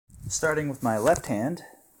starting with my left hand,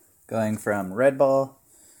 going from red ball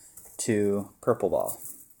to purple ball.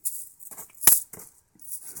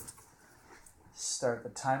 Start the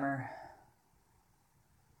timer.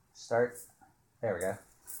 Start. There we go.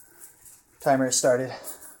 Timer is started.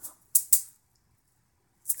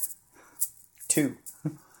 2,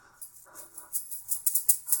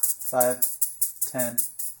 5, 10,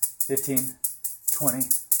 15, 20.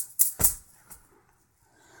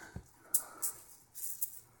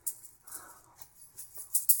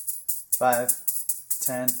 5,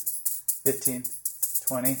 10, 15,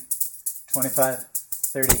 20, 25,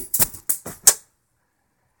 30.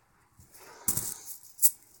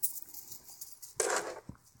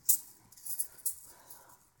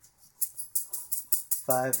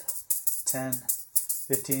 5, 10,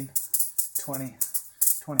 15, 20,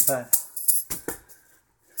 25.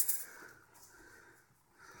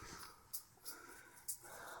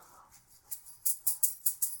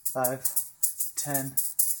 5, 10,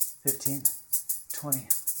 15, 20,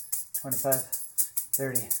 25,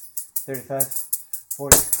 30, 35,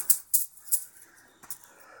 40.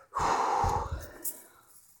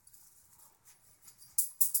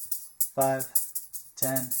 5,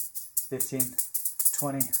 10, 15,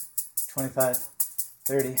 20, 25,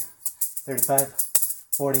 30, 35,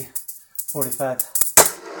 40, 45.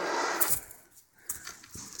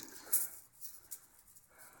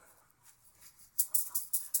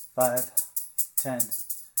 5, 10,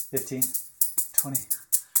 15, 20.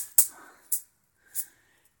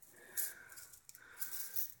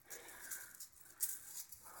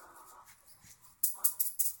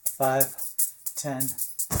 5, 10,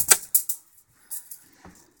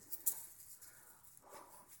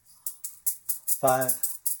 5,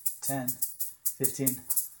 10, 15,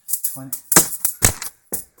 20.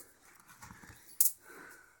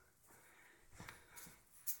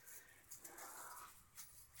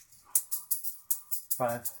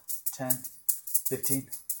 5, 10, 15,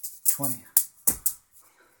 20.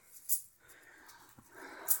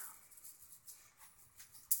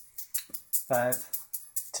 5,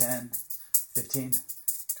 10, 15,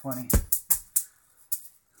 20.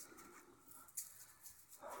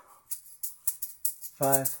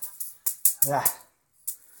 5,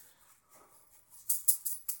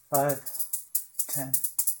 5, 10,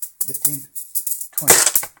 15, 20.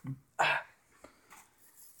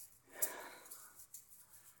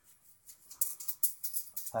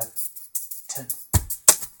 5, 10.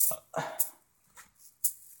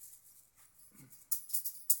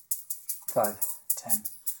 5, 10,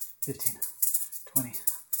 15, 20,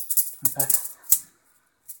 25,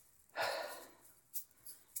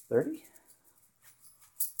 30.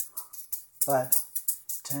 5,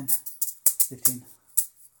 10, 15,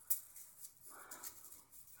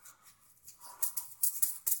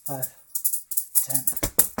 5,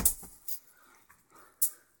 10.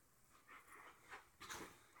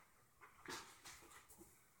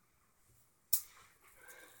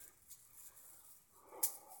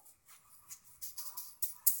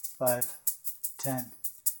 5, 10,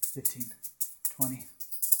 15, 20,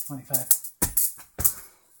 25.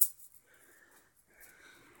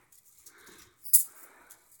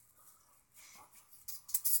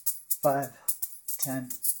 5, 10,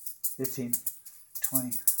 15,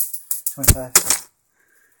 20, 25.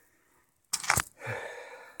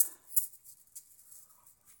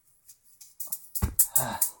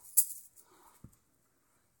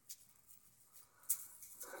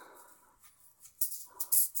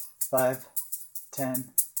 5,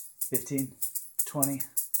 10, 15, 20,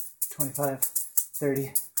 25,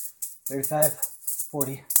 30, 35,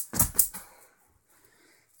 40.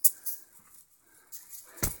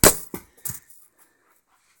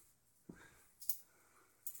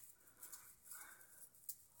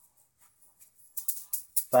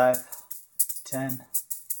 5, 10,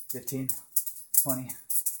 15, 20,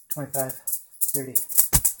 25, 30.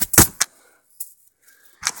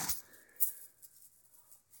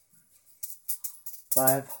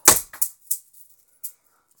 5,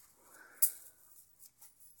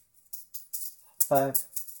 5,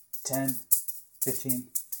 10, 15,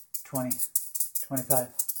 20, 25,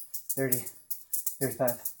 30,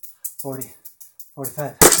 35, 40,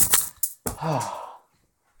 45.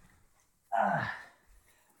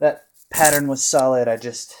 That pattern was solid. I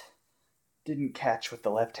just didn't catch with the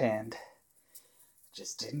left hand.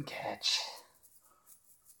 Just didn't catch.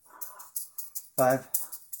 5,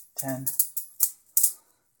 10,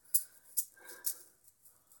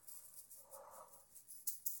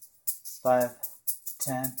 5,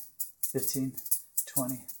 10, 15,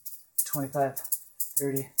 20, 25,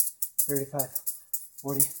 30, 35,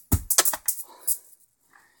 40.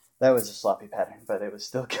 That was a sloppy pattern, but it was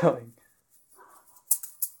still going.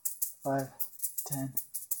 5, 10,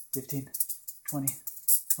 15, 20,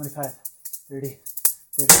 25, 30,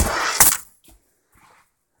 30.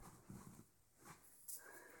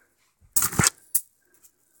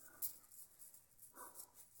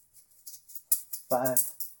 5,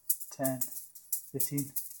 10, 15,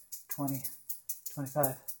 20,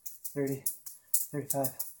 25, 30,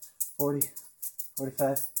 35, 40,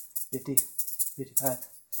 45, 50, 55,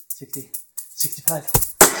 60, 65.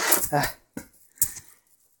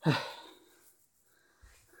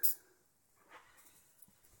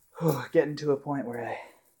 Getting to a point where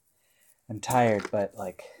I'm tired, but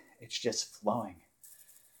like it's just flowing.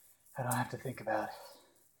 I don't have to think about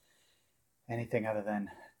anything other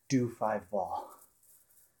than do 5 ball.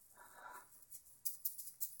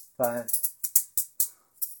 5.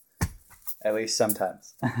 At least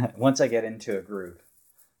sometimes. Once I get into a groove.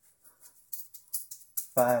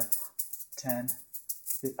 5, 10,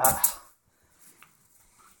 15,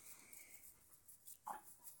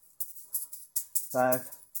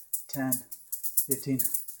 5, 10, 15,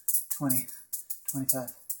 20,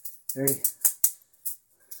 25, 30.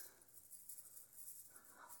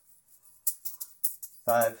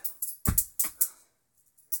 5,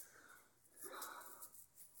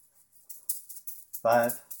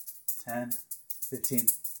 5, 10, 15,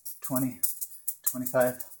 20,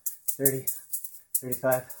 25, 30,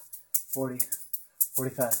 35, 40,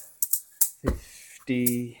 45,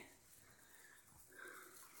 50.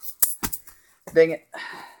 Dang it.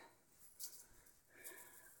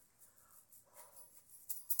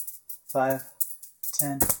 5,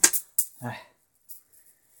 10.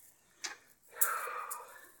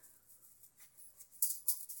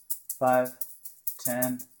 5,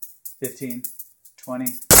 10, 15, 20.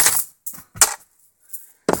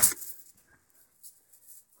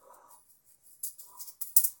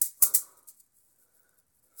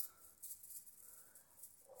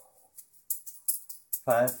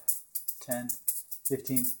 5, 10,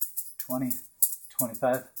 15, 20,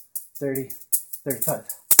 25, 30, 35.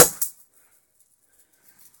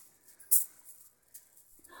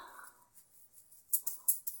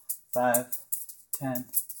 5, 10,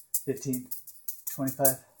 15,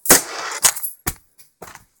 25.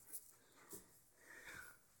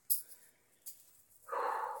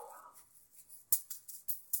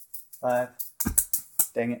 5.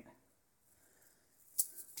 Dang it.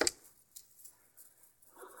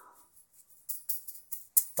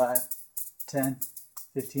 5, 10,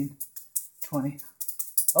 15, 20.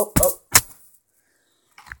 Oh.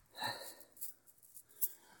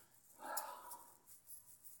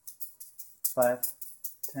 5,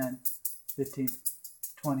 10, 15,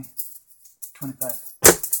 20, 25.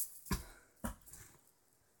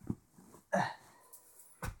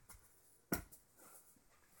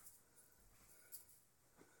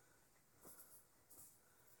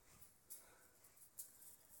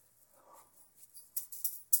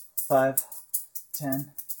 5,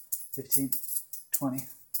 10, 15, 20,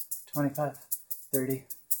 25, 30,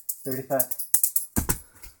 35.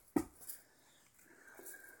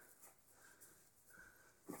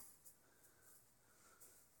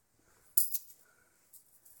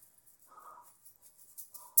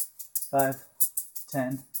 5,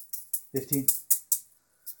 10, 15.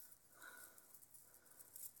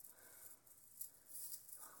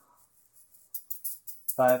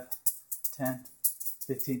 5, 10,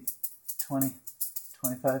 15, 20,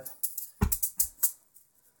 25.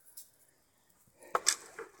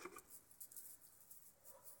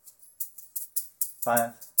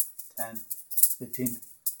 5, 10, 15,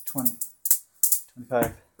 20,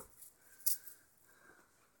 25.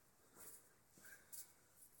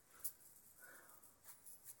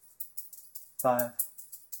 5,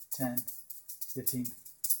 10, 15,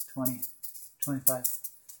 20, 25,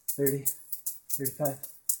 30, 35,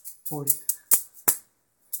 40.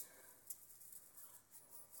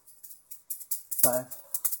 5,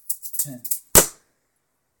 10.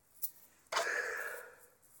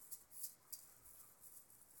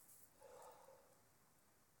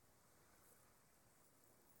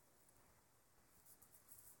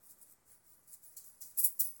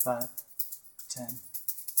 5, 10,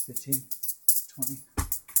 15, 20.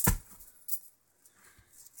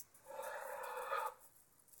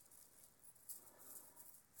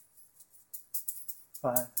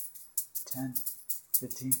 5, 10,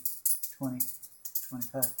 15, 20,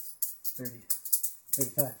 25, 30,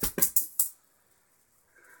 35.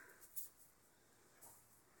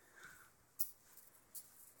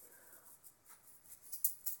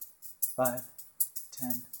 5,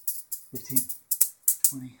 10, 15,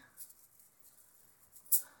 20.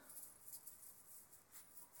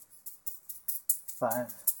 5,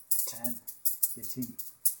 10, 15,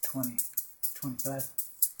 20, 25,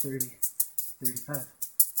 30, 35,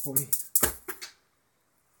 40.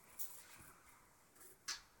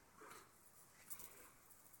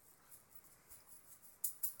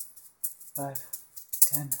 5,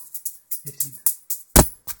 10, 15.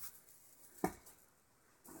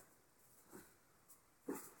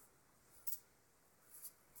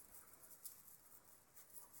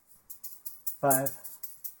 5,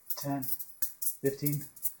 10, 15,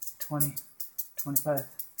 20, 25,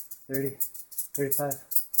 30, 35,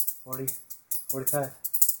 40, 45,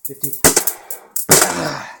 50.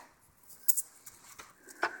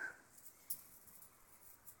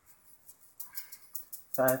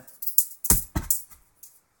 5,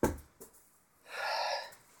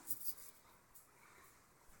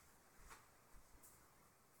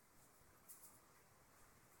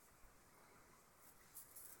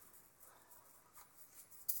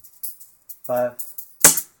 5,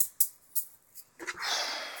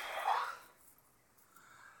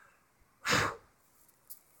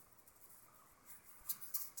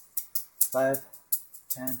 5,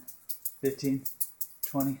 10, 15,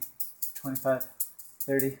 20, 25,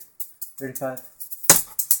 30, 35.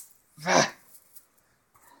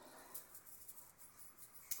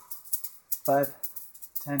 5,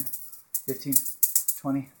 10, 15,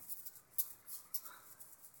 20.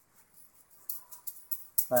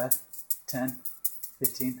 5, 10,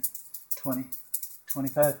 15, 20,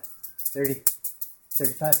 25, 30,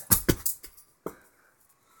 35.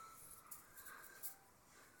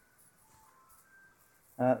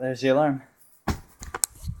 There's the alarm.